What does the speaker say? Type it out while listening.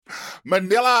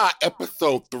Manila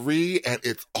episode 3, and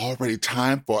it's already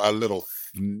time for a little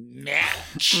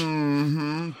snatch.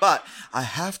 But I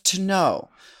have to know,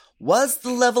 was the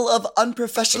level of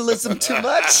unprofessionalism too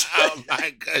much? Oh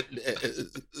my goodness.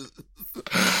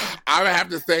 I would have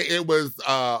to say it was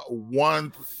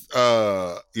once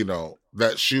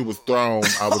that shoe was thrown,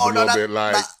 I was a little bit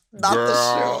like, not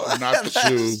girl, the shoe. not the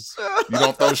shoe. You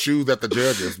don't throw shoes at the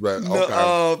judges, but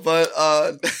okay.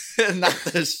 Not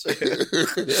the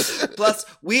shoe. Plus,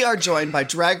 we are joined by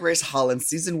Drag Race Holland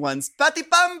Season 1's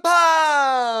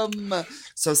Pam-Pam.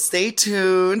 So stay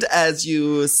tuned as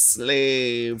you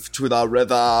slave to the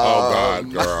rhythm. Oh, God,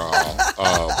 girl.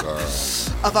 Oh, girl.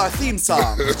 Of our theme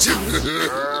song.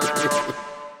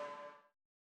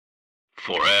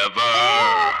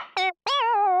 Forever.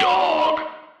 Dog.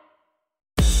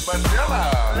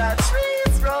 Manila.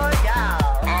 Latrice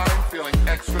Royale. I'm feeling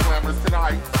extra glamorous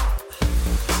tonight.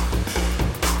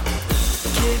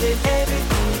 Giving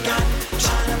everything you got,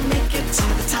 trying to make it to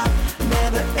the top.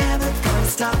 Never ever gonna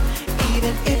stop,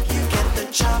 even if you get the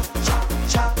chop, chop,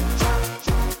 chop, chop,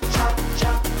 chop,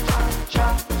 chop, chop,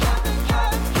 chop.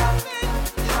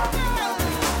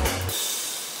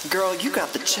 Girl, you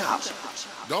got the chop.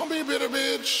 Don't be a bitter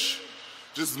bitch.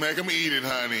 Just make them eat it,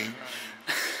 honey.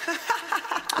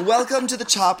 Welcome to the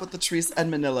Chop with Latrice and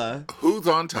Manila. Who's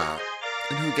on top?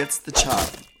 And who gets the chop?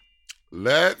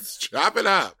 Let's chop it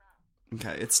up.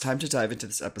 Okay, it's time to dive into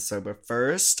this episode, but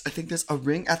first, I think there's a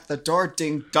ring at the door.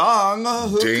 Ding dong.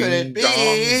 Who could it be?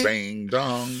 Ding dong, bang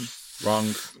dong.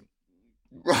 Wrong.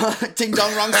 Ding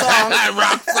dong, wrong song.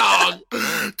 Wrong song.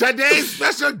 Today's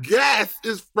special guest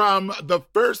is from the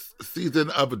first season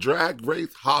of Drag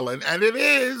Race Holland, and it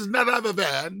is none other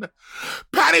than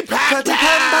Pam-Pam.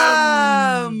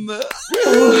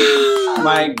 Oh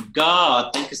my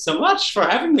God, thank you so much for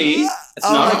having me. It's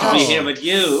an honor to be here with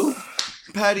you.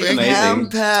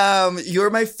 Pam-Pam. You're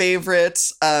my favorite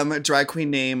drag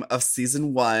queen name of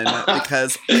season 1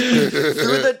 because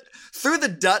through the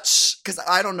Dutch, because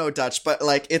I don't know Dutch, but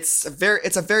like it's a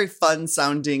very fun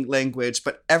sounding language.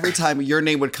 But every time your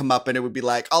name would come up, and it would be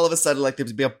like all of a sudden like there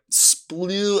would be a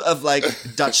slew of like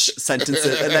Dutch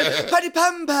sentences, and then Patty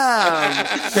Pam-Pam.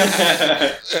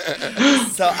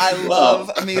 So I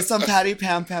love me some Patty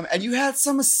Pam-Pam, and you had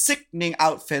some sickening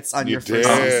outfits on your first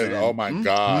season. Oh my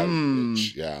God!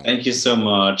 Yeah. Thank you so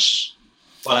much.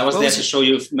 Well, I was there to show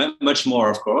you much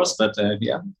more, of course, but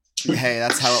yeah. Hey,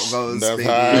 that's how it goes. That's baby.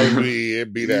 how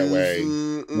it be that way.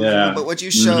 Yeah. But what you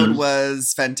showed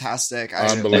was fantastic.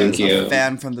 I was a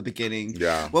fan from the beginning.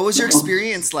 Yeah. What was your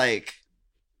experience like?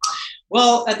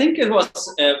 Well, I think it was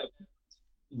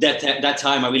that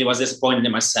time I really was disappointed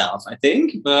in myself, I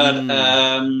think. But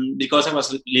because I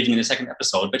was living in the second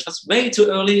episode, which was way too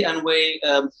early and way,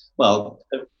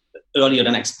 earlier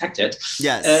than expected.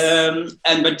 Yes.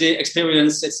 But the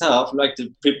experience itself, like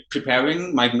the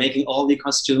preparing, like making all the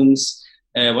costumes,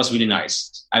 was really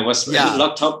nice. I was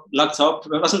locked up.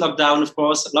 I wasn't locked down, of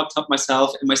course. Locked up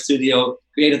myself in my studio,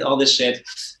 created all this shit,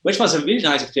 which was a really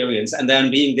nice experience. And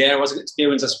then being there was an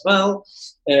experience as well.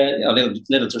 A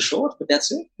little too short, but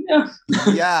that's it. Yeah.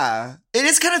 Yeah. It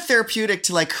is kind of therapeutic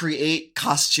to like create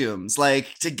costumes, like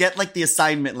to get like the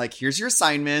assignment, like here's your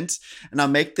assignment and I'll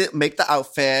make the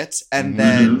outfit and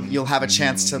then you'll have a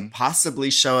chance to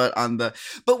possibly show it on the,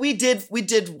 but we did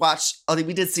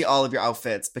see all of your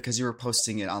outfits because you were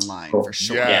posting it online for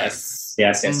sure. Yes.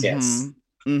 Yeah.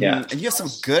 And you have some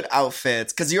good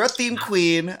outfits because you're a theme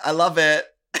queen. I love it.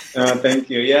 Thank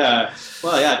you. Yeah.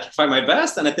 Well, yeah, I tried my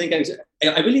best, and I think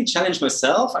I really challenged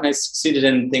myself, and I succeeded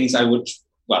in things I was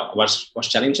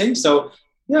challenging. So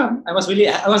yeah, I was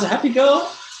a happy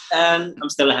girl, and I'm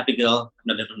still a happy girl. I'm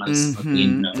a little nice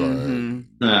queen.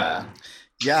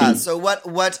 Yeah. So what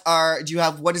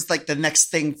is like the next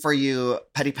thing for you,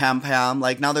 Patty Pam-Pam?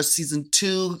 Like now there's season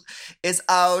 2 is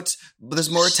out, but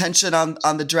there's more attention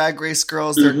on the Drag Race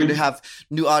girls. They're going to have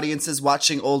new audiences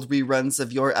watching old reruns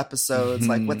of your episodes.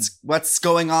 Like what's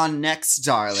going on next,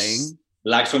 darling?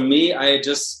 Like for me, I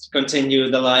just continue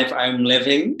the life I'm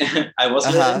living. I'm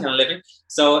living.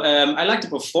 So I like to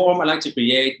perform. I like to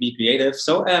be creative.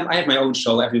 So I have my own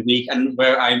show every week, and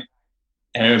where I'm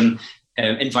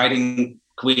inviting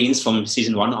queens from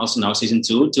season 1, also now season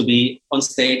 2, to be on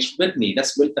stage with me.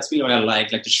 That's really what I like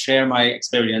to share my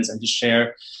experience and to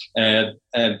share the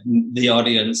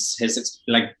audience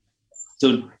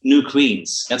to new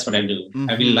queens. That's what I do.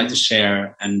 I really like to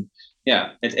share, and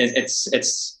yeah, it's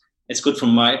good for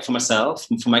myself,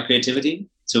 for my creativity,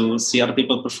 to see other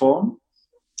people perform.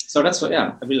 So that's what,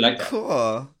 I really like that.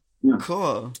 Cool. Yeah.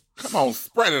 Cool. Come on,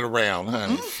 spread it around,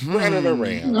 honey. Spread it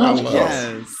around.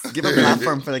 Yes. Give a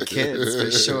platform for the kids,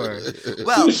 for sure.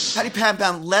 Well, honey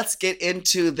Pam-Pam, let's get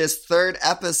into this third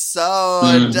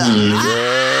episode.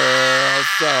 Girl,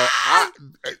 so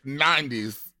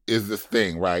 90s is this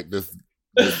thing, right? This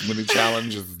mini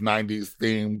challenge is 90s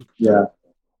themed. Yeah.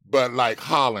 But like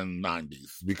Holland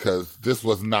 90s, because this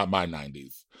was not my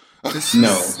 90s. No.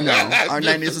 Our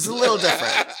 90s is a little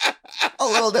different.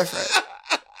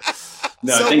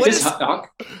 No, So I think what this is-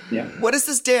 yeah. What is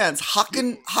this dance?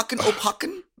 Hakken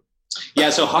Opakken?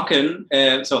 Yeah, so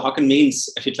Hocken means,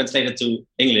 if you translate it to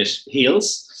English,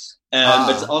 heels. But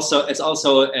it's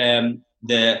also the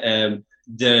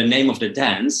name of the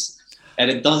dance,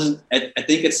 and it doesn't. I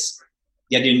think it's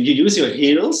you use your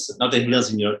heels, not the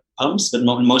heels in your pumps, but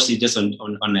mostly just on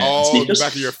sneakers. The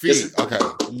back of your feet. Okay.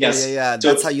 Yes. Yeah. So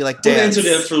That's how you like put it dance. into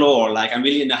the floor. Like I'm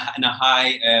really in a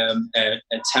high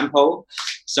tempo.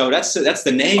 So that's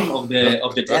the name of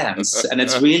the dance, and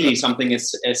it's really something. It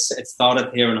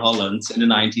started here in Holland in the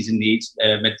 90s, indeed,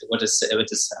 with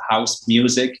this house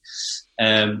music.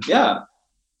 That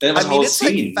was whole it's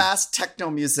scene. like fast techno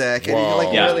music, and Whoa. you're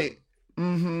like Yeah. really.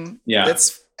 Yeah.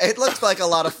 It looks like a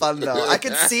lot of fun though. I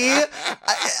can see.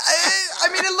 I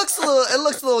mean, it looks a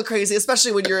little crazy,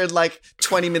 especially when you're in like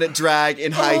 20-minute drag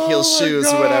in high heel shoes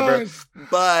or whatever.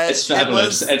 But It's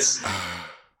fabulous.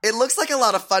 It looks like a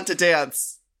lot of fun to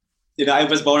dance. I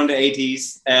was born in the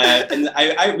 80s, and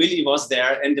I really was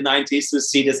there in the 90s to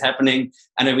see this happening,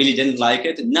 and I really didn't like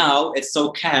it. Now it's so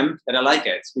camp that I like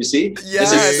it. You see, Yes.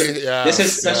 this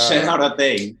is such another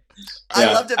thing.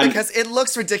 I loved it because it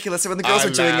looks ridiculous. And when the girls I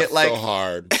are doing it, laughed like, so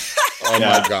hard. Oh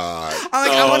my God. I'm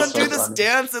like, I want to so do this funny.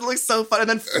 dance. It looks so fun. And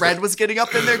then Fred was getting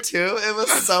up in there too. It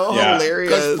was so Yeah. hilarious.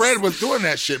 Because Fred was doing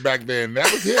that shit back then. That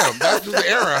was him. That was the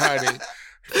era, honey.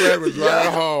 Fred was right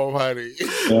at home, honey.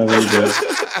 Yeah, very good.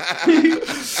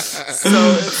 So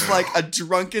it's like a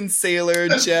drunken sailor,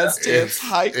 jazz dance,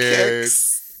 high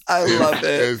kicks. I love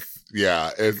it.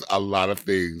 It's a lot of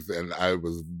things, and I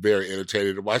was very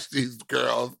entertained to watch these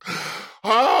girls.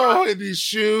 Oh, in these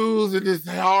shoes and this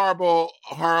horrible,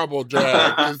 horrible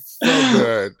drag. It's so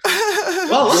good.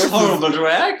 Well, it's horrible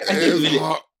drag. I think really,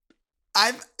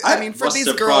 I mean, for was these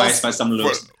surprised girls, by some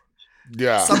looks.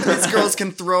 Yeah. some of these girls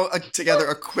can throw together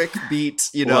a quick beat,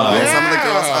 you know. Wow. And some of the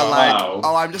girls are like, Wow.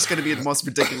 oh, I'm just going to be the most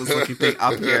ridiculous looking thing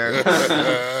up here.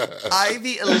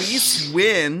 Ivy Elise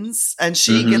wins, and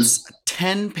she gets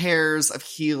 10 pairs of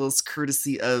heels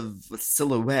courtesy of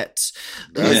Silhouette.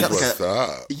 That's Is that like what's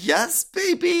up. Yes,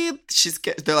 baby.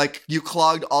 They're like, you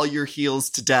clogged all your heels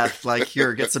to death. Like,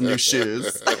 here, get some new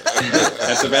shoes.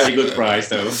 That's a very good price,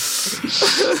 though.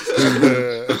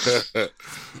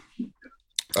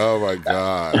 Oh my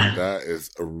God. That is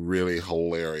really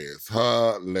hilarious.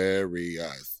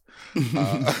 Hilarious.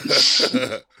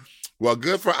 Well,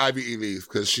 good for Ivy Elise,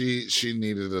 because she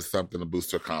needed something to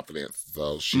boost her confidence.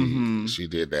 So she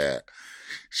did that.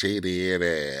 She did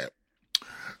it.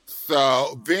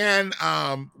 So then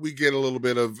we get a little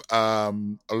bit of a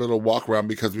little walk around,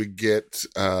 because we get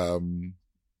some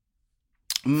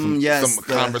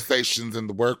conversations in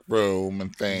the workroom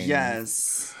and things.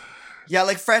 Yes. Yeah,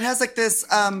 like Fred has like this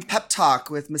pep talk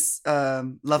with Miss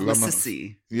Love Miss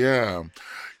Sissy. Yeah.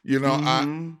 You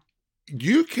know,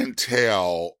 you can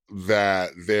tell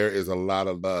that there is a lot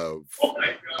of love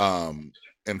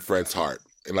in Fred's heart.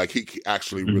 Like, he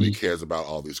actually really cares about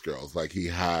all these girls. Like, he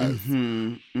has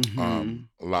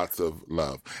lots of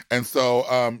love. And so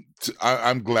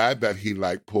I'm glad that he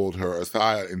like pulled her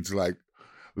aside and to like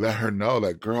let her know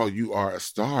that, girl, you are a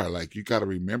star. Like, you got to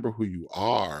remember who you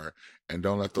are, and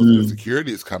don't let those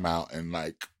insecurities come out and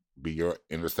like be your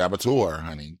inner saboteur,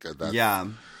 honey. Because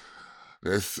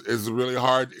this is really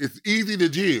hard. It's easy to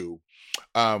do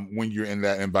when you're in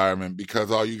that environment,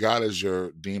 because all you got is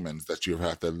your demons that you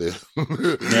have to live.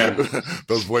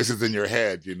 Those voices in your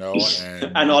head, you know,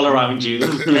 and all around you.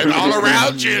 and all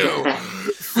around you.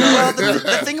 Well,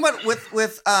 the thing about with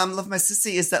Love My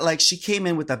Sissy is that like she came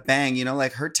in with a bang, you know,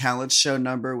 like her talent show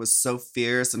number was so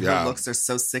fierce and her looks are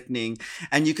so sickening,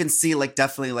 and you can see like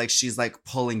definitely like she's like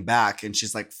pulling back and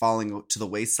she's like falling to the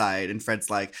wayside, and Fred's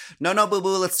like, no boo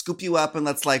boo, let's scoop you up and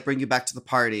let's like bring you back to the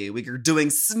party. We're doing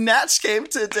Snatch game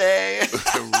today.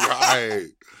 Right.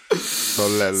 So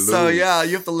let loose. So yeah,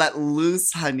 you have to let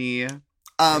loose, honey.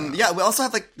 Yeah, we also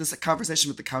have like this conversation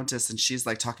with the Countess, and she's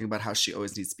like talking about how she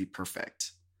always needs to be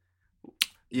perfect.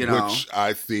 You know, which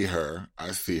I see her,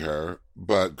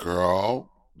 but girl,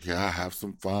 have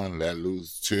some fun, let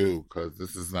loose too, because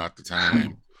this is not the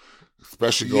time.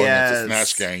 Especially going into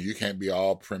Snatch Game, you can't be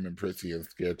all prim and pretty and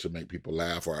scared to make people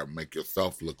laugh or make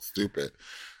yourself look stupid.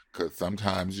 Because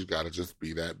sometimes you got to just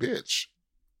be that bitch.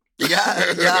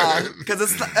 Yeah.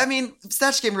 Because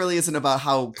Snatch Game really isn't about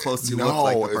how close you look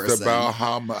like the person. It's about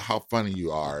how funny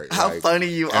you are. How funny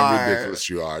you and are. ridiculous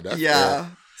you are. That's yeah.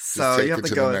 it. So take you have it to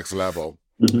to go the next level.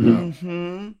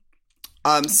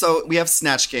 So we have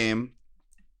Snatch Game.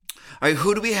 All right,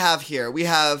 who do we have here? We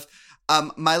have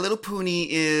My Little Pony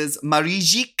is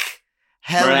Marijke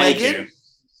Helwegen.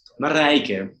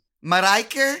 Marijke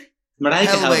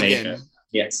Helwegen.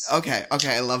 Yes. Okay,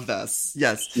 I love this.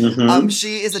 Yes.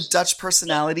 She is a Dutch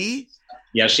personality.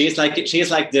 Yeah, she is like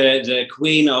the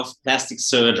queen of plastic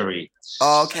surgery.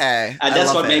 Okay. And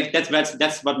that's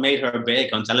what made her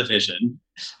big on television.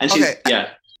 And she's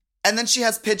And then she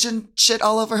has pigeon shit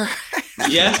all over her.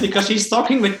 Yes, because she's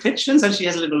talking with pigeons, and she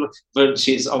has but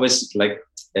she's always like,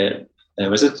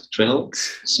 was it drill?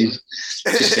 She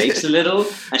shakes a little,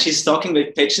 and she's talking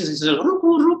with pigeons, and she's like,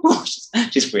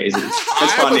 she's crazy.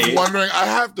 That's funny. I was wondering, I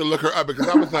have to look her up, because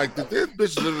I was like, did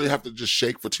this bitch literally have to just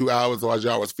shake for 2 hours while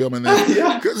y'all was filming this?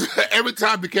 Because every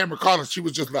time the camera called her, she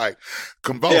was just like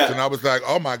convulsed, and I was like,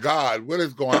 oh my God, what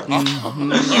is going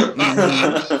on?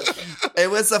 It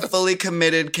was a fully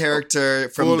committed character,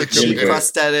 from the cheap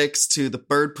prosthetics to the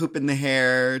bird poop in the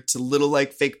hair to little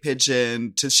like fake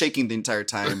pigeon to shaking the entire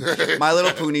time. My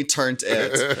Little Pony turned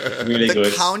it. Really the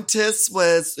good. Countess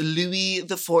was Louis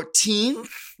XIV,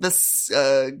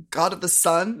 the God of the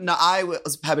Sun. Now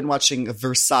have been watching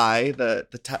Versailles,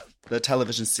 the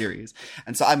television series,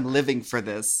 and so I'm living for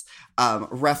this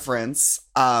reference.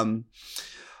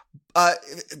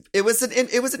 It was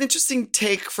an interesting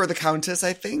take for the Countess,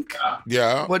 I think.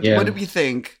 Yeah. What did we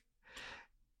think?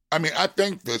 I mean, I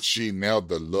think that she nailed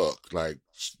the look. Like,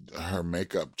 her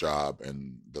makeup job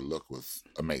and the look was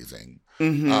amazing.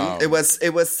 It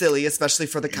was silly, especially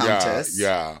for the Countess.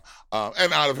 Yeah.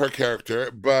 And out of her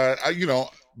character, but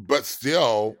but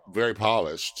still very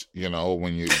polished,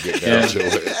 when you get down to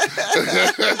it.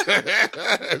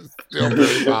 Still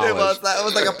very polished. That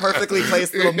was like a perfectly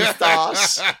placed little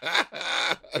moustache.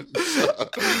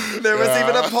 There was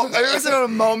even a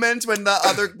moment when the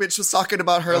other bitch was talking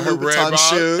about her Louis Vuitton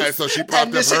shoes. And so she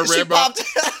popped up her red bottom.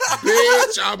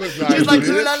 Bitch, I was like, she's like,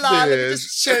 la la, let me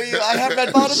just show you. I have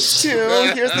red bottoms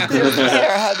too. Here's the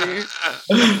hair, honey.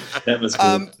 That was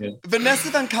good.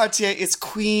 Vanessa Van Cartier is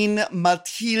Queen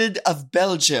Mathilde of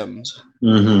Belgium.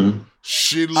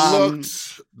 She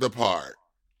looked the part.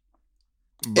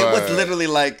 It was literally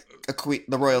like a queen,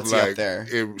 the royalty up there.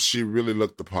 She really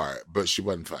looked the part, but she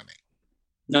wasn't funny.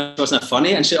 No, it was not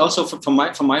funny. And she also, from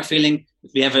my feeling,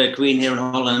 we have a queen here in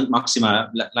Holland,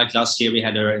 Maxima. Like last year, we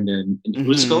had her in the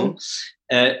cruise school.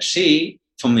 She,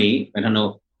 for me, I don't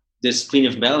know, this queen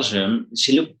of Belgium,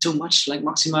 she looked too much like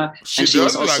Maxima. She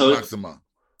does look like Maxima.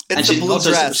 It's a blue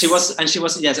dress. She was,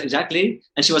 yes, exactly.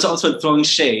 And she was also throwing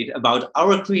shade about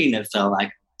our queen. It felt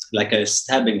like a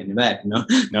stabbing in the back, no.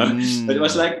 But it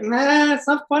was like, nah, it's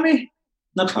not funny.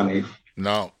 Not funny.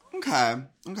 No. Okay.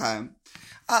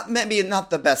 Maybe not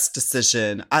the best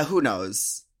decision. Who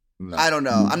knows? No. I don't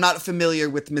know. I'm not familiar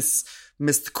with Miss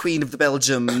Queen of the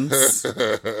Belgians.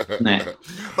 Nah.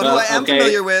 But who I am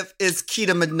familiar with is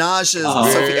Keita Minaj's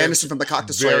Sophie Anderson from the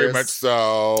Cocktail Slayers. Very much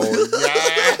so.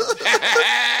 Yeah.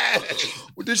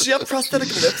 Did she have prosthetic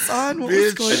lips on? What Bitch,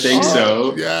 was going I think on?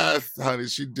 so. Yes, honey,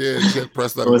 she did. She had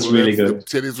prosthetic It was lips. really good. The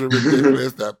titties were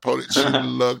ridiculous. That pony, she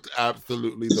looked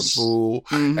absolutely the fool.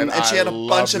 And she had a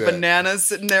bunch of bananas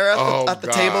sitting there at the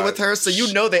table with her, so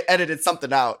they edited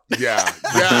something out. Yeah.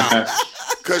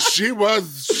 Because she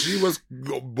was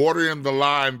bordering the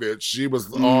line, bitch. She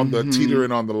was on the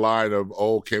teetering on the line of,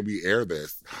 can we air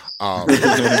this? Come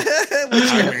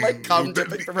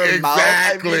dripping from her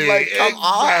mouth. Come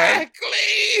on.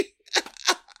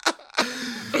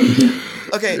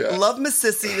 Okay, Love Miss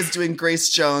Sissy is doing Grace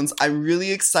Jones. I'm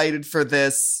really excited for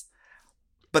this,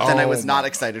 but then I was not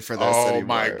excited for this anymore. Oh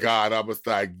my God, I was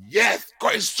like, yes,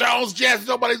 Grace Jones, yes,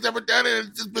 nobody's ever done it.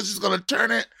 This bitch is gonna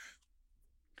turn it.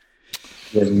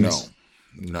 No.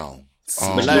 She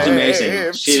looked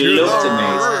amazing. She looked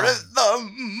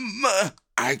amazing.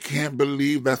 I can't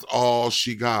believe that's all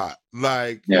she got.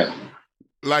 Like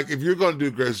if you're gonna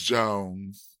do Grace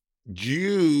Jones,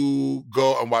 you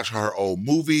go and watch her old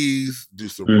movies, do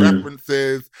some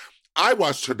references. I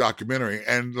watched her documentary,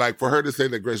 and like for her to say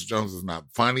that Grace Jones is not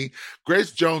funny,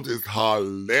 Grace Jones is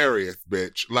hilarious,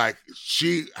 bitch. Like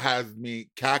she has me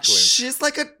cackling. She's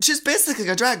basically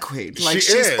a drag queen. Like she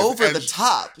she's is. over And the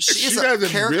top. She is a doesn't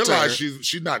character. realize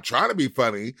she's not trying to be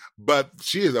funny, but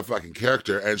she is a fucking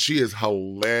character, and she is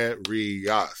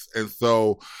hilarious. And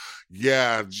so,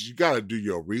 yeah, you got to do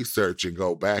your research and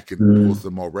go back and pull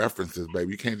some more references,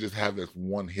 baby. You can't just have this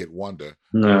one hit wonder.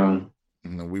 No.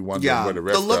 We wonder Yeah, where the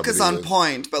rest the look of it is on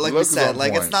point, but like The we look is said, on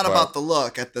like point, it's not but- about the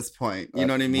look at this point. You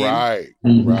know what I mean? Right,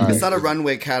 Mhm. right. It's not a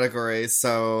runway category,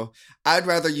 so I'd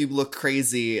rather you look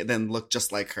crazy than look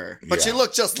just like her. But Yeah. you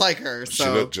look just like her, She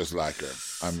so looked just like her.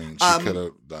 I mean, she could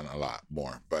have done a lot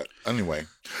more. But anyway,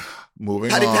 moving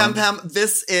Patty on. Pam-Pam,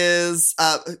 this is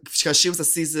because she was a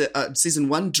season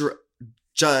one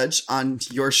judge on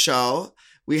your show.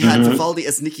 We had Vivaldi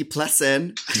as Nikki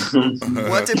Plessen.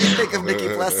 What did we think of Nikki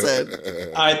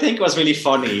Plessen? I think it was really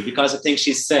funny because I think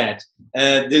she said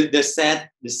the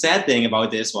sad thing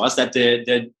about this was that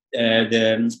the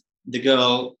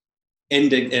girl in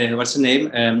the what's her name?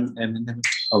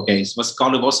 Okay, it was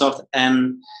called Wassoft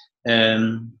and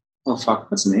oh fuck,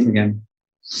 what's the name again?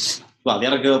 Well, the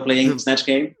other girl playing Snatch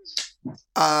Game.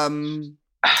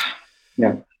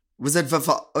 Yeah. Was it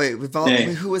Vivaldi?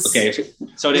 Yeah. Who was? Okay,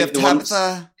 so We have the ones.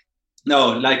 Tabitha.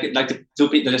 No, like the two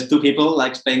people. There's two people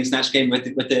like playing Snatch Game with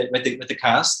the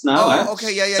cast now. Oh,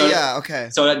 okay, yeah, So- okay.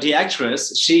 So the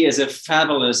actress, she is a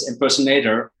fabulous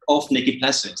impersonator of Nikki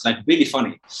Plessen. It's like really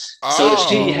funny. So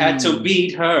she had to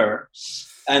beat her,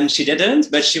 and she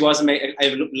didn't. But she was.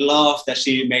 I love that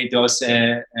she made those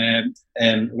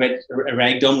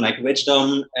ragdom, like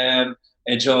witchdom.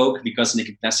 A joke because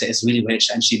Nikki Plessen is really rich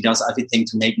and she does everything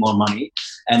to make more money,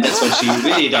 and that's what she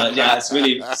really does. Yeah,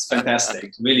 it's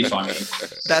fantastic, really funny.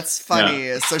 That's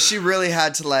funny. So she really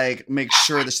had to like make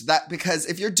sure that because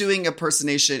if you're doing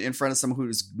impersonation in front of someone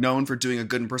who's known for doing a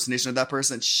good impersonation of that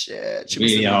person, shit, she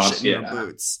was Really shit in hard, her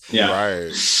boots. Yeah,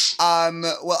 Right.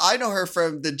 Well, I know her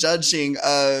from the judging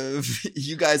of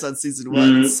you guys on season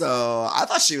one, so I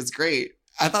thought she was great.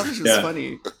 I thought she was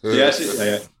funny. Yeah,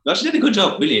 no, she did a good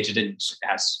job. Really, she did.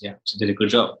 She did a good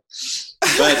job.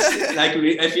 But like,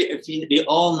 we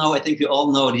all know, I think we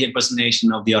all know the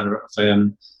impersonation of the other of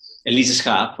Elise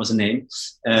Schaap was her name.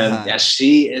 Yeah,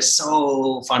 she is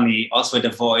so funny, also with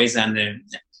the voice, and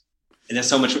there's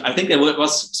so much. I think there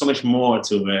was so much more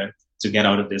to get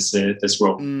out of this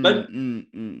role. But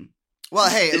well,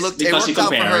 hey, it worked out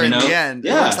for her in the end.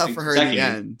 Yeah, it works out for her in the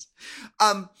end.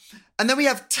 And then we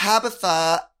have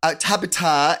Tabitha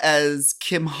as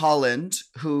Kim Holland,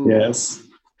 who is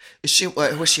she?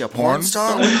 Was she a porn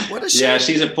star? What is she? Yeah,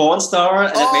 she's a porn star,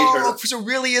 and it made her. She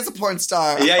really is a porn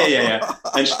star. Yeah.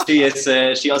 And she is.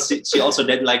 She also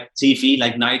did like TV,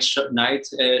 like night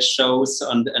shows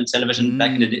on television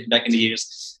back in the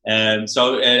years.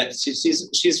 So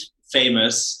she's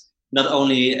famous not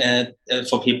only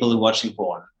for people watching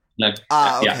porn. Like,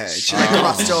 okay. She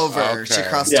crossed over. Okay. She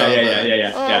crossed over.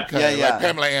 Yeah. Okay. Yeah. Like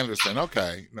Pamela Anderson.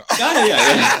 Okay. No. Yeah.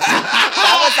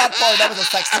 That was not porn. That was a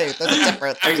sex tape. There's a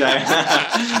difference.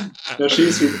 Exactly. No,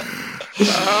 she's.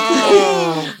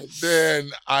 Then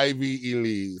Ivy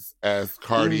Elise as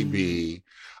Cardi B.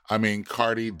 I mean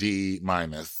Cardi D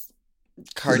minus.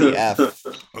 Cardi F.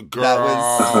 Girl, That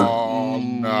was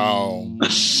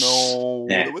no.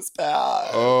 it was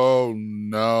bad. Oh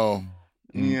no.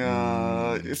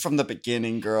 Yeah, from the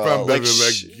beginning, girl. From the like,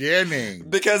 beginning.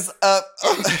 Because I'm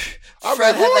Fred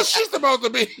like, who had is she supposed to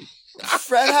be?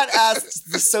 Fred had asked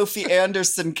the Sophie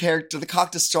Anderson character, the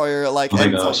cock destroyer, like,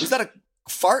 was that a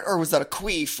fart or was that a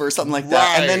queef or something like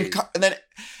that? Right.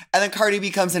 And then Cardi B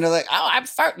comes in and like, oh, I'm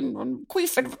farting, I'm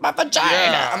queefing with my vagina.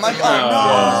 Yeah. I'm like, oh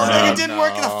no, like, it didn't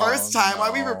work the first time. Why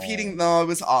are we repeating? No, it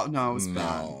was bad.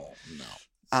 No.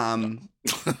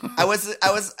 I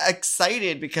was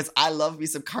excited because I love me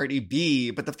some Cardi B,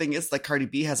 but the thing is, like, Cardi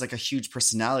B has like a huge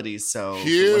personality, so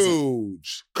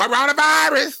Huge.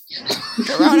 Coronavirus.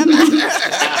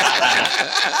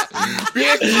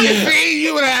 Bitch,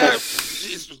 you would have.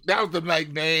 That was the like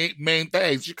main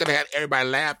thing. She could have had everybody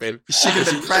laughing. She could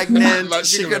have been pregnant. Like,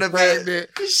 she could have been.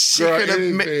 She could have.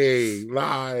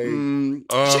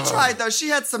 She tried though. She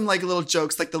had some like little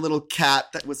jokes, like the little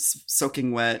cat that was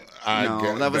soaking wet. It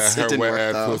didn't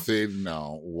work though. Pussy.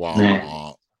 No.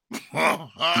 Wow.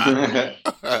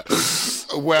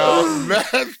 Well,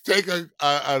 let's take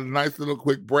a nice little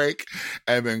quick break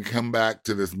and then come back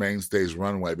to this main stage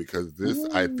runway because this,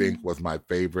 I think, was my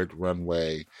favorite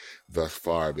runway thus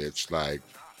far, bitch. Like,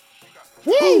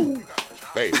 woo!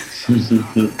 Baby.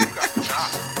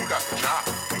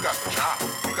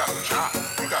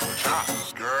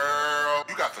 Girl,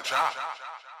 you got the chop.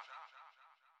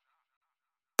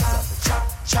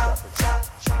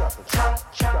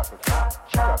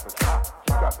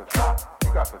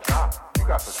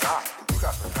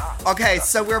 Okay,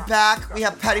 so we're back. We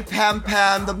have Patty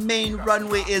Pam-Pam. The main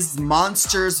runway is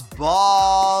Monsters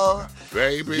Ball.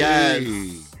 Baby.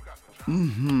 Yes.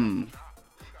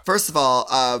 First of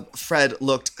all, Fred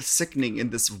looked sickening in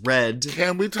this red.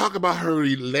 Can we talk about her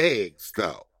legs,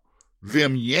 though?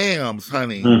 them yams,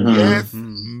 honey. Mhm. Yes,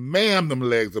 ma'am, them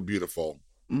legs are beautiful.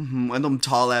 And them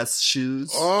tall ass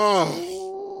shoes.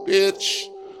 Oh, bitch.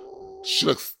 She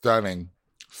looks stunning.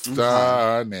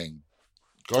 Stunning.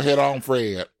 Go ahead on,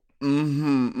 Fred.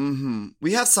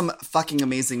 We have some fucking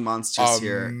amazing monsters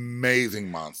here. Amazing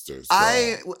monsters.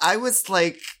 I was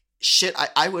like, shit,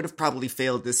 I would have probably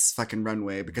failed this fucking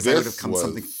runway because I would have come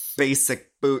something basic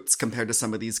boots compared to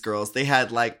some of these girls. They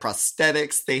had like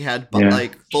prosthetics. They had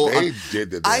like full. They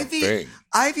did the damn thing.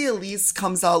 Ivy Elise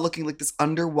comes out looking like this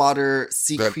underwater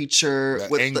sea creature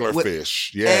with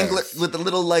anglerfish. Yes. With a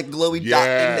little like glowy dot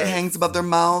thing that hangs above their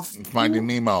mouth. Finding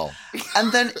Nemo.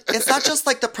 And then it's not just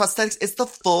like the prosthetics; it's the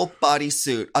full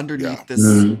bodysuit underneath this.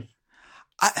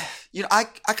 I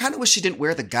kind of wish she didn't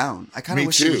wear the gown. I kind of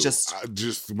wish she was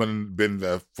just wouldn't been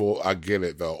the full. I get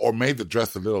it though, or made the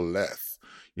dress a little less.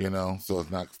 So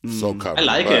it's not so covered. I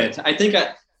like it. I think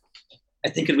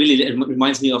it really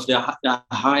reminds me of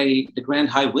the Grand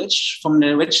High Witch from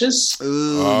the Witches.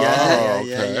 Ooh,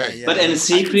 yeah. But in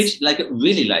secret,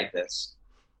 really like this.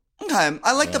 Okay,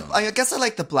 I guess I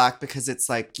like the black because it's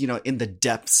like in the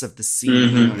depths of the sea.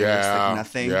 Mm-hmm. It's like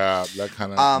nothing. Yeah, that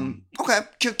kind of. Okay,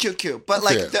 cute. But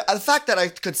the fact that I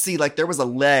could see there was a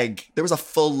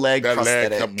full leg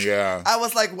prosthetic. I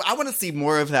was like, I want to see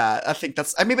more of that. I think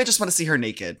maybe I just want to see her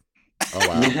naked. Oh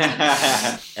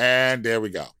wow! And there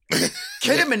we go.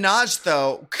 Katie Minaj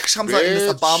though comes out in this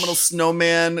abominable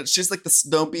snowman. She's like the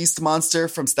snow beast monster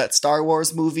from that Star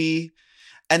Wars movie.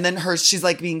 And then she's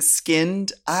like being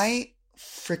skinned. I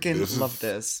freaking love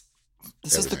this.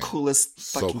 This is the coolest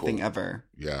fucking thing ever.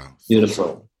 Yeah.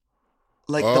 Beautiful.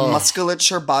 Like the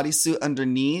musculature bodysuit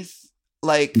underneath.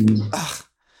 Like,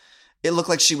 it looked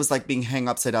like she was like being hung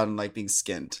upside down and like being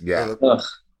skinned. Yeah.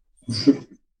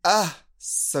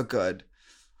 So good.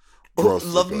 Gross,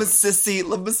 Love Miss Sissy.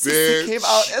 Love Miss Sissy came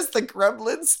out as the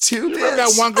Gremlins too, bitch. Remember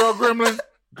that one girl gremlin?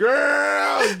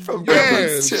 Girl! From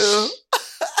Gremlins 2.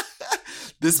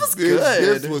 This was good.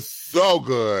 This was so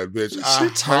good, bitch.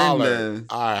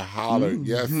 I hollered.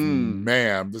 Yes,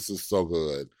 ma'am. This is so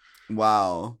good.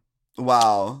 Wow.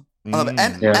 And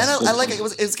I like it. It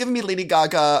was giving me Lady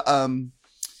Gaga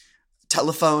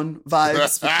telephone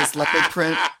vibes with this leopard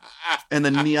print and the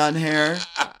neon hair.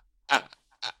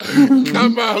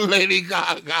 Come on, Lady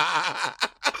Gaga.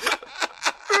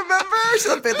 Remember? She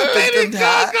had the Lady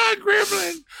Gaga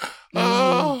gremlin.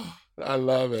 Oh, I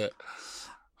love it.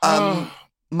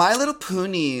 My Little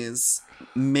Ponies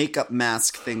makeup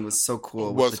mask thing was so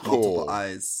cool. With the multiple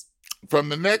eyes. From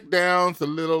the neck down, it's a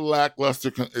little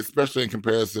lackluster, especially in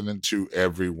comparison to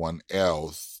everyone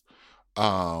else.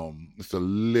 It's a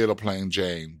little plain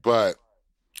Jane, but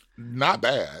not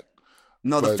bad.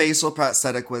 No, the facial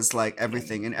prosthetic was like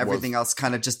everything, and everything else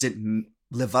kind of just didn't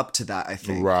live up to that, I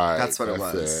think. Right. That's what it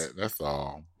was. That's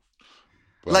all.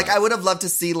 But, like, I would have loved to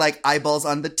see, like, eyeballs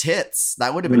on the tits.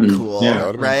 That would have been cool,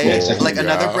 right? Cool. Like,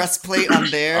 another breastplate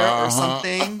on there or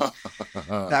something.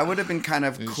 That would have been kind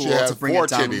of cool to bring it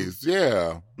down. Titties.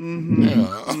 Yeah.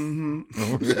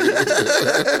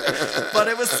 But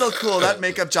it was so cool. That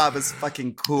makeup job is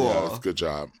fucking cool. Yeah, it's a good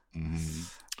job.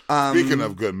 Speaking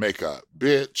of good makeup,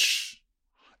 bitch,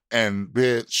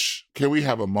 can we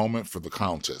have a moment for the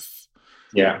Countess?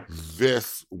 Yeah.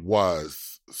 This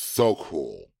was so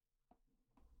cool.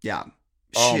 Yeah.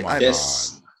 Oh my God.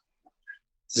 This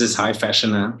is high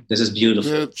fashion, huh? This is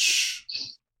beautiful. Bitch.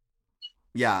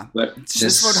 Yeah. But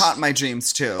this would haunt my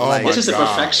dreams too. Oh like, my this is a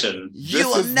God. perfection. You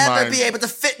will never be able to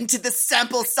fit into this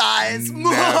sample size. Never.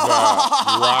 Right.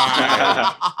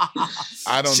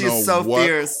 I don't know She's so what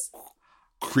fierce.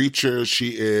 creature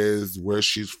she is, where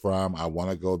she's from. I want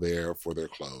to go there for their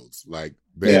clothes. Like,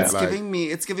 it's giving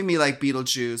me like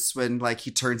Beetlejuice when like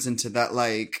he turns into that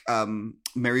like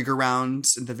merry-go-round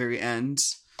in the very end.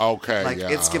 Okay, like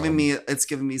it's giving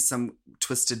me some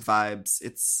twisted vibes.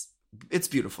 It's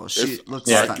beautiful. She looks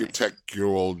stunning.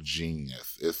 Architectural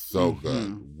genius. It's so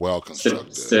good. Well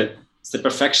constructed. It's the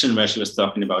perfection where she was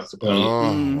talking about.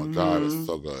 Oh my God, it's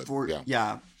so good.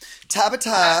 Yeah.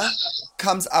 Tabitha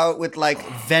comes out with like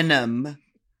Venom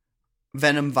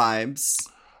vibes.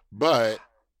 But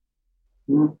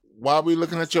why are we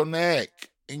looking at your neck?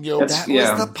 And your That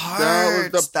was the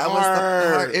part.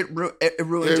 It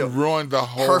ruined the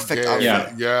whole perfect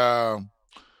outfit. Yeah.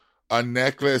 A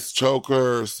necklace,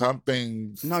 choker,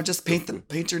 something. No, just paint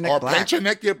your neck or black. Or paint your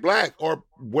neck black. Or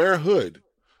wear a hood.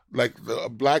 Like a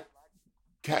black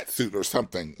cat suit or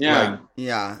something. Yeah.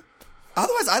 Yeah.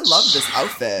 Otherwise, I love this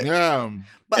outfit. Yeah.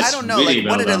 But It's I don't know, really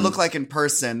what did well it look done. like in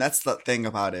person? That's the thing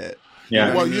about it.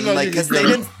 Yeah. Well, because they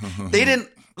didn't,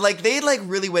 like, they like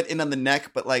really went in on the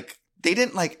neck, but like they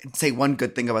didn't like say one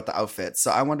good thing about the outfit.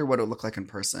 So I wonder what it would look like in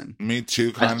person. Me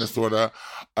too, kind of, sort of.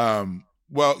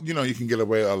 Well, you know, you can get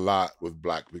away a lot with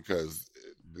black because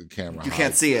the camera. You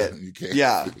can't see it. You can't.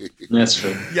 Yeah. See it. That's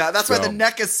true. Yeah, that's why the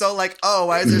neck is so like, oh,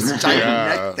 why is there this giant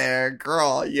neck there?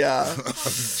 Girl, yeah.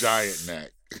 Giant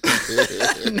neck.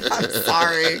 I'm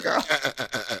sorry, girl.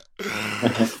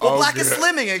 Well, black is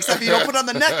slimming, except you don't put it on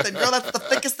the neck, then, girl, that's the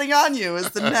thickest thing on you is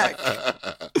the neck.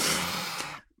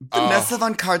 Vanessa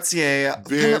Von Cartier,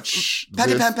 bitch,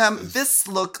 Patty Pam-Pam, this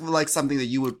look like something that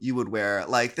you would wear.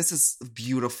 Like, this is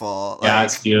beautiful. Yeah, like,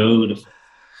 it's beautiful.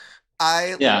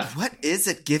 What is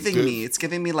it giving me? It's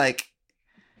giving me like,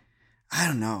 I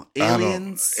don't know,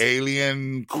 aliens,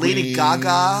 alien, queen. Lady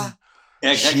Gaga.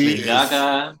 Yeah, exactly.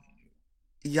 Gaga.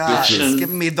 Yeah, it's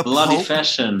giving me the bloody Pope.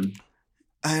 Fashion.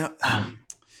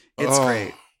 It's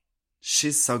great.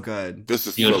 She's so good. This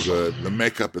is Beautiful. so good. The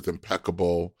makeup is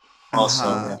impeccable.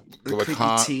 Also, The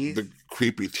creepy teeth. The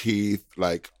creepy teeth,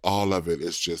 like all of it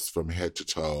is just from head to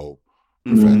toe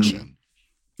perfection.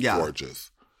 Yeah.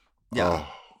 Gorgeous. Yeah. Oh,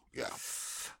 yeah.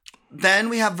 Then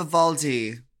we have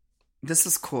Vivaldi. This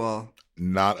is cool.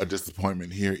 Not a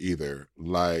disappointment here either.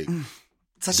 Like,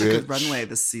 Such a good runway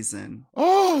this season.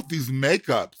 oh, these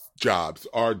makeup jobs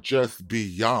are just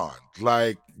beyond.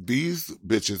 Like, these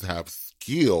bitches have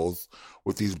skills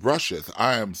with these brushes.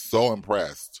 I am so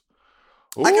impressed.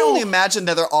 Ooh. I can only imagine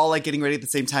that they're all like getting ready at the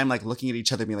same time, like looking at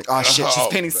each other, being like, "Oh shit, she's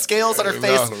painting scales on her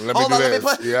face. Hold on,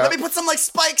 let me put some like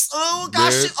spikes. Oh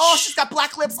gosh, she's got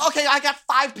black lips. Okay, I got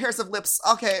 5 pairs of lips.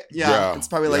 Okay, yeah. It's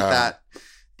probably like that.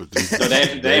 But so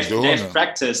they've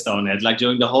practiced on it, like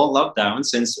during the whole lockdown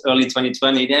since early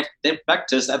 2020. They've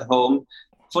practiced at home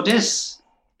for this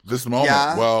moment.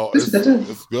 Yeah. Well, it's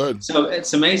good. So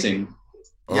it's amazing.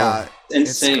 Yeah,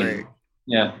 insane. It's great.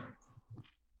 Yeah.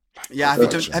 Yeah,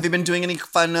 have you been doing any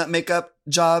fun makeup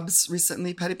jobs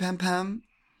recently, Patty Pam-Pam?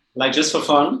 Like just for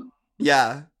fun?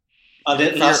 Yeah. I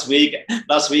did last week. I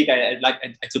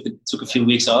took a few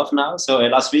weeks off now. So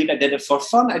last week I did it for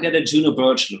fun. I did a Juno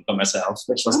Birch look for myself,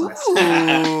 which was nice.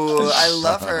 Ooh, I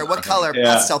love her. What color? Yeah.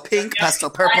 Pastel pink, pastel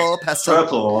purple,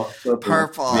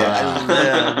 purple.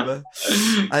 Yeah.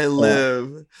 I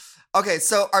live. Okay,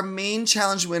 so our main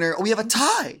challenge winner, we have a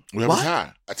tie. We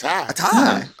have a tie.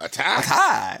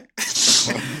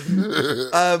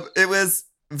 It was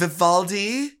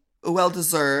Vivaldi, well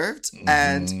deserved,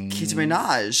 and Kitty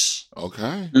Minaj.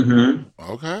 Okay. Mm-hmm.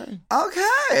 Okay.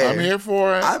 I'm here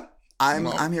for it.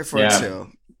 I'm here for it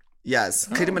too. Yes,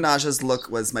 Kitty Minaj's look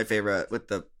was my favorite with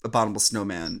the abominable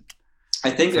snowman. I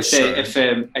think if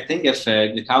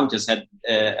the Countess had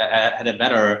a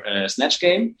better snatch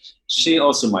game, she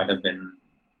also might have been.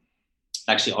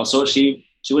 Actually, she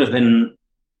would have been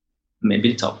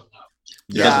maybe top.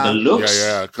 Yeah, the looks.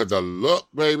 Yeah, because the look,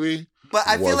 baby. But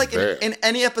I feel like in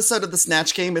any episode of the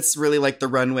Snatch game, it's really like the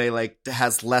runway like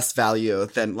has less value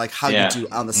than like how you do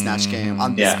on the Snatch game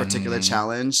on this particular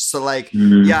challenge. So like,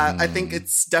 I think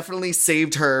it's definitely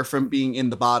saved her from being in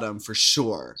the bottom for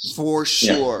sure.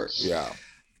 Yeah.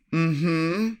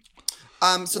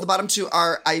 So the bottom two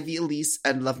are Ivy Elise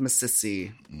and Love Miss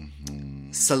Sissy.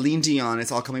 Celine Dion,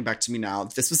 it's all coming back to me now.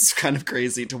 This was kind of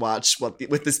crazy to watch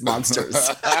with these monsters.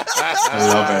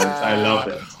 I love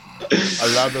it. I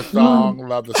love the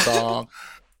song.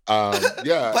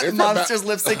 But monsters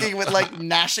lip syncing with like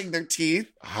gnashing their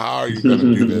teeth. How are you gonna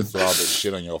do this with all this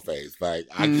shit on your face? Like,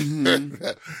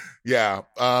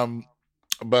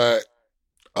 but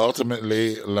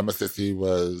ultimately, Lemma Sissy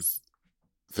was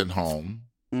sent home.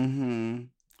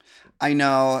 I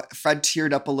know. Fred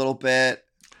teared up a little bit.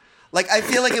 Like, I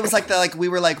feel like it was like we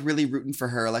were like really rooting for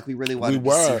her. Like we really wanted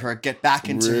to see her get back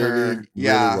into her.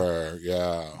 Yeah. Really were,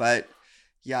 yeah. But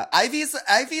yeah,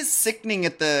 Ivy's sickening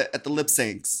at the lip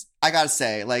syncs. I gotta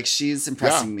say, like, she's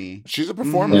impressing me. She's a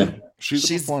performer.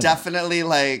 She's definitely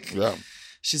like,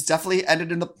 she's definitely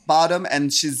ended in the bottom,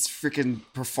 and she's freaking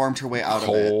performed her way out of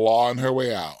it. Clawing her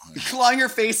way out. Clawing her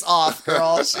face off,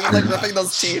 girl. She's like ripping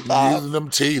those teeth off. Using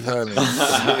them teeth, honey.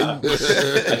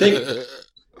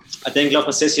 I think Love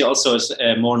Sissy also is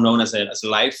more known as a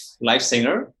live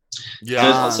singer. Yeah,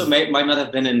 it also might not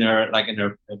have been in her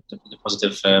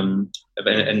positive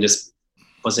in this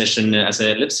position as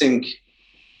a lip sync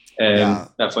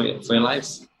for your life.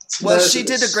 Well, she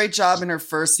did a great job in her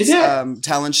first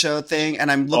talent show thing,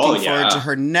 and I'm looking forward to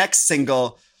her next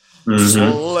single,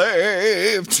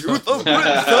 Slave to the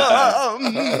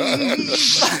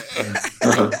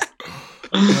Rhythm.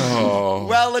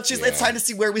 Well, it's time to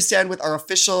see where we stand with our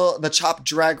official The Chop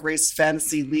Drag Race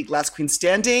Fantasy League Last Queen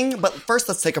Standing. But first,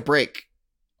 let's take a break.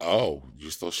 Oh,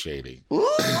 you're so shady.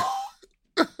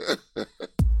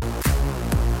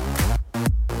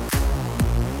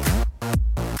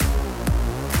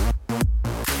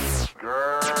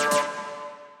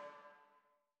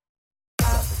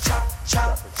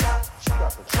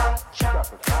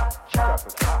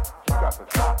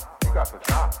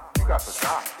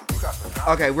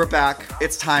 Okay, we're back.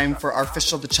 It's time for our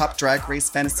official The Chop Drag Race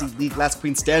Fantasy League Last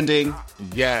Queen Standing.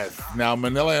 Yes. Now,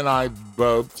 Manila and I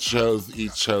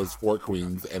each chose 4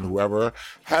 queens, and whoever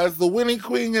has the winning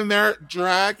queen in their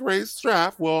drag race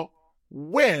draft will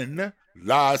win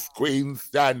Last Queen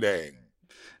Standing.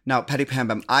 Now, Petty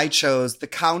Pam-Pam, I chose the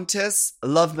Countess,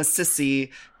 Love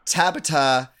Massissi,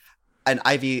 Tabitha, and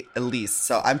Ivy Elise.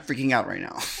 So I'm freaking out right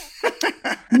now.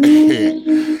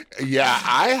 Yeah,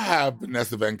 I have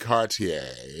Vanessa Van Cartier,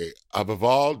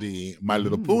 Vivaldi, My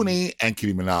Little Pony, and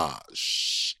Kitty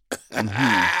Minaj.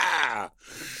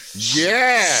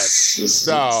 Yes.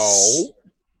 So.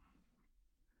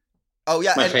 Oh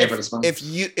yeah, my and favorite as well.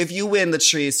 if you win the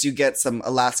trees, you get some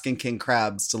Alaskan king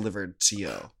crabs delivered to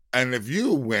you. And if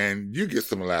you win, you get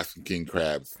some Alaskan king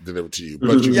crabs delivered to you.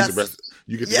 But you get the recipe.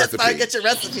 Yes, I get your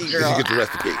recipe, girl. You get the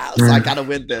recipe. So I gotta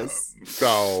win this.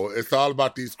 So it's all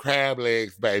about these crab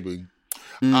legs, baby.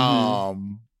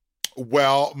 Mm-hmm.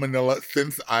 Well, Manila,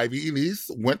 since Ivy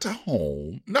Elise went to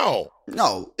home, no,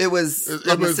 it was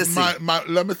my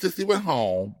Love Massissi went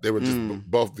home. They were just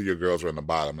both of your girls were in the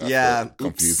bottom. That's what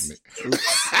confused me.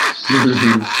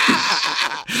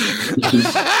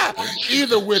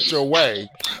 Either which way,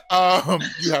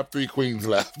 you have 3 queens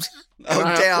left. Oh,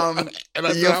 damn. And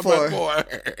I You're still have 4. 4.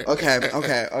 Okay.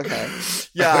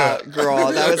 Yeah,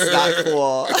 girl, that was not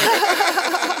cool.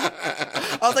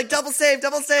 I was like, double save. No.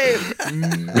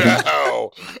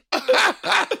 I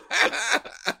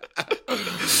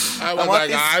was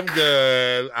like, I'm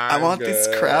good. I want these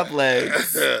crab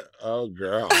legs. Oh,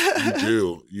 girl.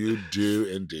 You do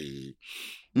indeed.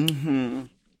 Mm-hmm.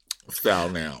 So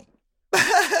now.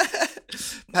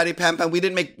 Patty Pam-Pam, we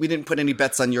didn't put any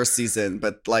bets on your season,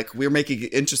 but like we're making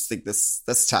it interesting this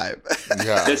time.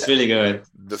 Yeah. That's really good.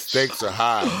 The stakes are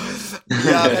high.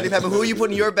 Yeah, Patty Pam-Pam, who are you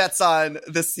putting your bets on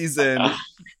this season?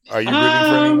 Are you rooting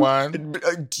for anyone?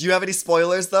 Do you have any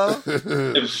spoilers though?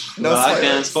 No spoilers. I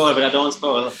can't spoil, but I don't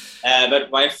spoil.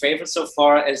 But my favorite so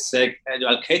far is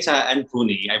Keita and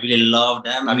Puni. I really love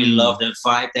them. I really love the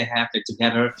vibe they have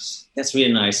together. That's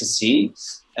really nice to see.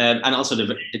 And also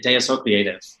they are so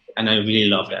creative, and I really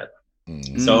love that.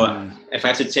 So if I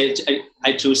have to change,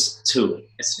 I choose 2.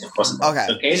 It's impossible.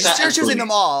 Okay, so you're choosing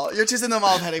them all. You're choosing them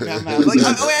all, Patty Pam-Pam. Like,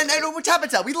 and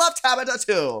Tabitha. We love Tabitha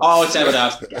too. Oh,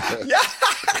 Tabitha. Yeah.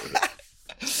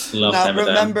 Love now, Tabitha.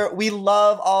 remember, we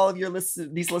love all of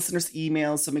these listeners'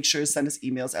 emails, so make sure to send us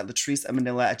emails at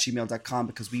latriceandmanila@gmail.com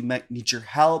because we might need your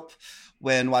help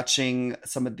when watching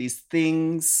some of these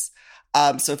things.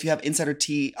 So if you have insider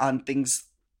tea on things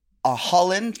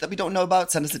Holland that we don't know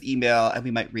about, send us an email and we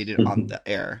might read it on the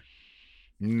air.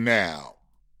 Now,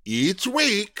 each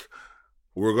week,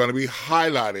 we're going to be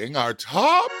highlighting our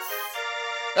tops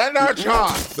and our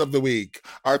chops of the week.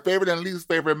 Our favorite and least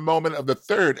favorite moment of the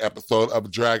 3rd episode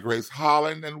of Drag Race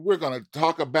Holland, and we're going to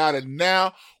talk about it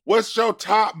now. What's your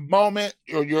top moment,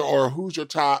 or who's your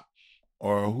top,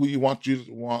 or who you want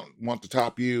to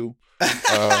top you?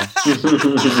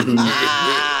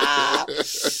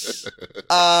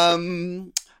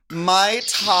 My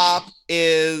top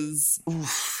is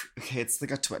it's like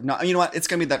no, you know what? It's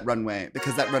gonna be that runway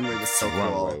because that runway was so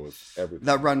cool.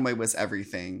 That runway was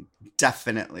everything.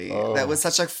 Definitely, that was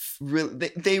such a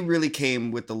they really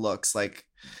came with the looks. Like,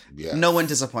 no one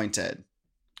disappointed.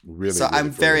 Really, so really I'm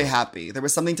cool. very happy. There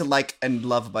was something to like and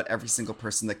love about every single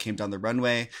person that came down the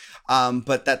runway.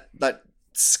 But that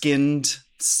skinned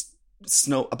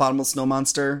abominable snow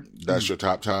monster. That's your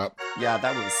top. Yeah,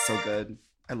 that was so good.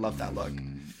 I love that look.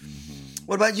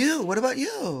 What about you?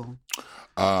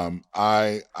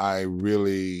 I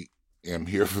really am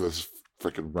here for this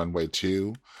freaking runway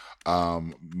too.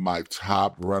 My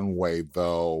top runway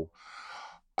though,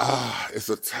 it's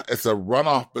a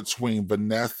runoff between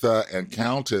Vanessa and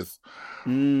Countess.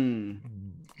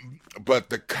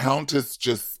 But the Countess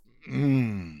just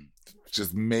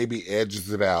maybe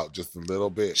edges it out just a little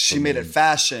bit. She made it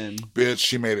fashion. Bitch,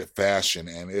 she made it fashion,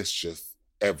 and it's just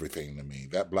everything to me.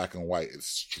 That black and white is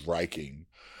striking.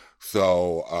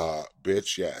 So,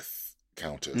 bitch, yes,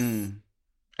 Countess. And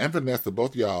Vanessa,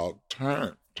 both y'all,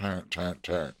 turn.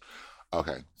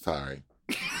 Okay, sorry.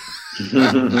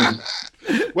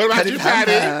 What about you,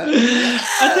 Patty?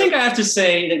 I think I have to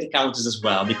say that the Countess as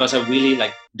well, because I really,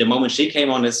 like, the moment she came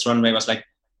on this runway was like,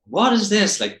 what is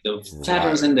this? Like the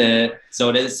feathers and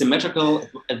so the symmetrical,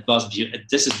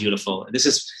 this is beautiful. This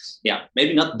is,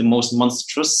 maybe not the most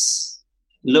monstrous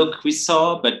look we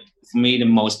saw, but for me, the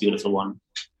most beautiful one.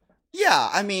 Yeah,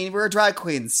 I mean, we're drag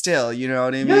queens still, you know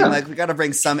what I mean? Yeah. Like, we got to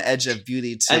bring some edge of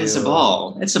beauty to. And it's a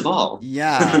ball. It's a ball.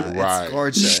 Yeah, Right. it's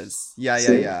gorgeous.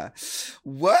 Yeah.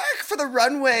 Work for the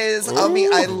runways. I mean,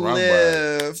 Ooh, I the runway.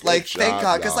 live. Good Like, thank job,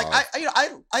 God, because y'all. like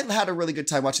I had a really good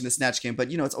time watching the Snatch game,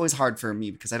 but it's always hard for me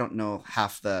because I don't know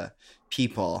half the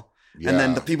people, and then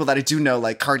Yeah. the people that I do know,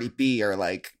 like Cardi B, are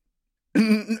like. I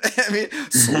mean,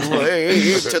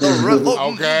 slay to the rhythm.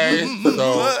 Okay,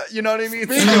 so you know what I mean?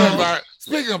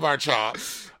 Speaking of our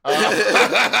chops.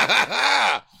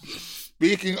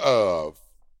 Speaking of.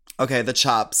 Okay, the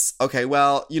chops. Okay,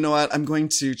 well, you know what? I'm going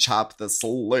to chop the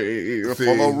slave for See.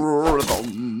 the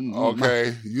rhythm.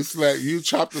 Okay, you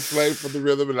chop the slave for the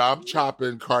rhythm, and I'm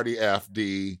chopping Cardi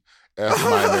FD F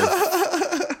minus.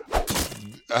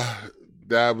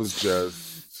 That was just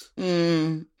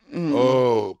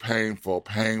painful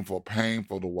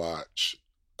to watch.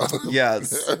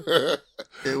 Yes.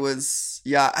 It was,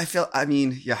 yeah,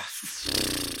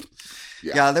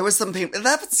 yeah, there was some pain.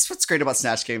 That's what's great about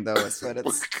Snatch Game, though, is that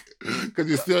it's... Because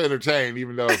you're still entertained,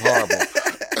 even though it's horrible.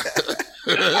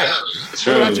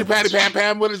 True. What about you, Patty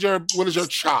Pam-Pam? What is your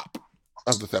chop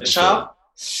of this episode? Shop.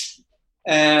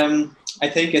 I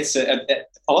think it's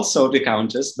also the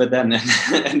Countess, but then in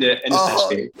the Snatch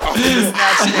Game.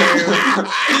 Snatch Game.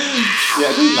 Yeah,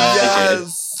 I didn't like it.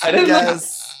 Yes. I didn't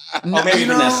yes. Or maybe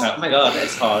Vanessa. Oh my God,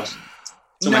 it's hard.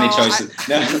 So many choices.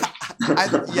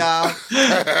 Yeah.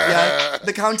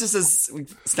 The Countess's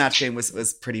Snatch Game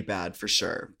was pretty bad for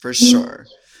sure.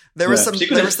 There were some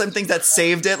things that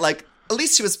saved it. Like, at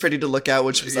least she was pretty to look at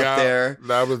when she was up there.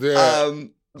 That was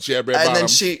it. She had red bottom. Then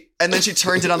she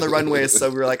turned it on the runway, so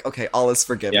we were like, okay, all is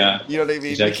forgiven. Yeah. You know what I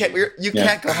mean? Exactly. You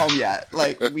can't go home yet.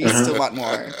 Like, we still want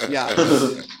more. Yeah.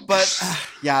 But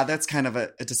that's kind of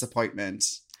a disappointment.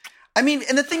 I mean,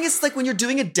 and the thing is, like, when you're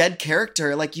doing a dead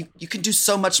character, like, you can do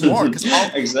so much more. Because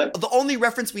exactly. the only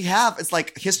reference we have is,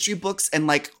 like, history books and,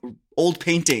 like, old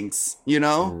paintings, you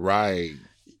know? Right.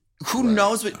 Who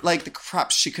knows what, like, the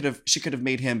crap she could have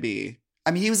made him be.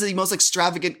 I mean, he was the most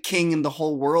extravagant king in the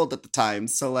whole world at the time.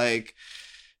 So, like,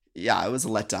 yeah, it was a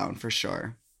letdown for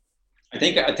sure. I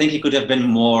think he could have been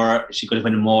more. She could have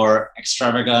been more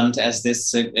extravagant as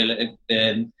this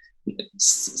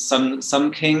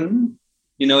sun king.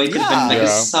 You know, it could have been like a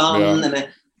sun and a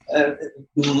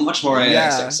much more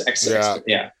expressive.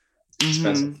 Yeah.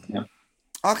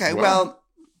 Okay, well,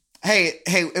 hey,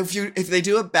 if they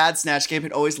do a bad Snatch Game,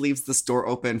 it always leaves this door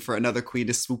open for another queen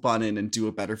to swoop on in and do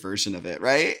a better version of it,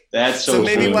 right? That's so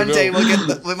maybe true. one day we'll get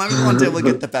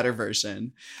the better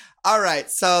version. All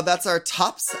right, so that's our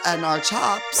tops and our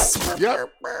chops.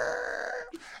 Yep.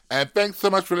 And thanks so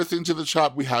much for listening to The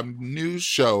Chop. We have new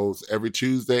shows every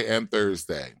Tuesday and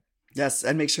Thursday. Yes,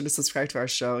 and make sure to subscribe to our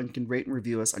show, and you can rate and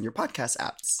review us on your podcast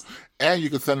apps. And you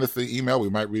can send us an email. We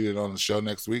might read it on the show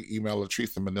next week. Email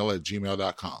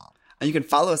latriceandmanila@gmail.com. And you can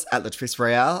follow us at Latrice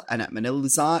Royale and at Manila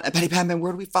Luzon. At Patty Pam-Pam,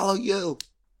 where do we follow you?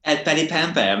 At Patty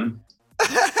Pam-Pam.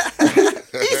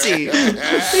 Easy.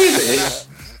 Easy.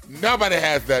 Nobody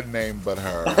has that name but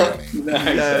her, honey.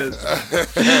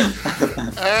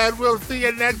 And we'll see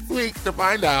you next week to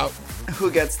find out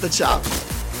who gets the chop.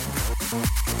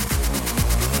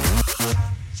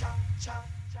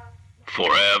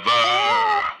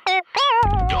 Forever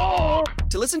Dog.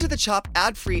 To listen to The Chop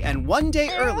ad-free and 1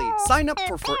 day early, sign up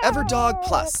for Forever Dog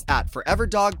Plus at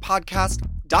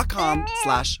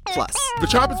foreverdogpodcast.com/plus. The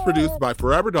Chop is produced by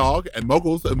Forever Dog and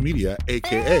Moguls of Media,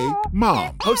 a.k.a.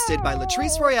 Mom. Hosted by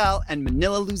Latrice Royale and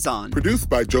Manila Luzon. Produced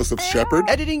by Joseph Shepard.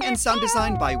 Editing and sound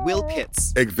design by Will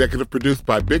Pitts. Executive produced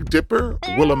by Big Dipper,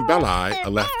 Willem Belli,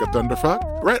 Alaska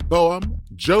Thunderfuck, Brett Boehm,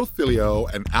 Joe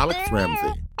Cilio, and Alex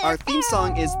Ramsey. Our theme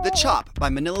song is The Chop by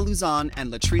Manila Luzon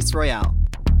and Latrice Royale.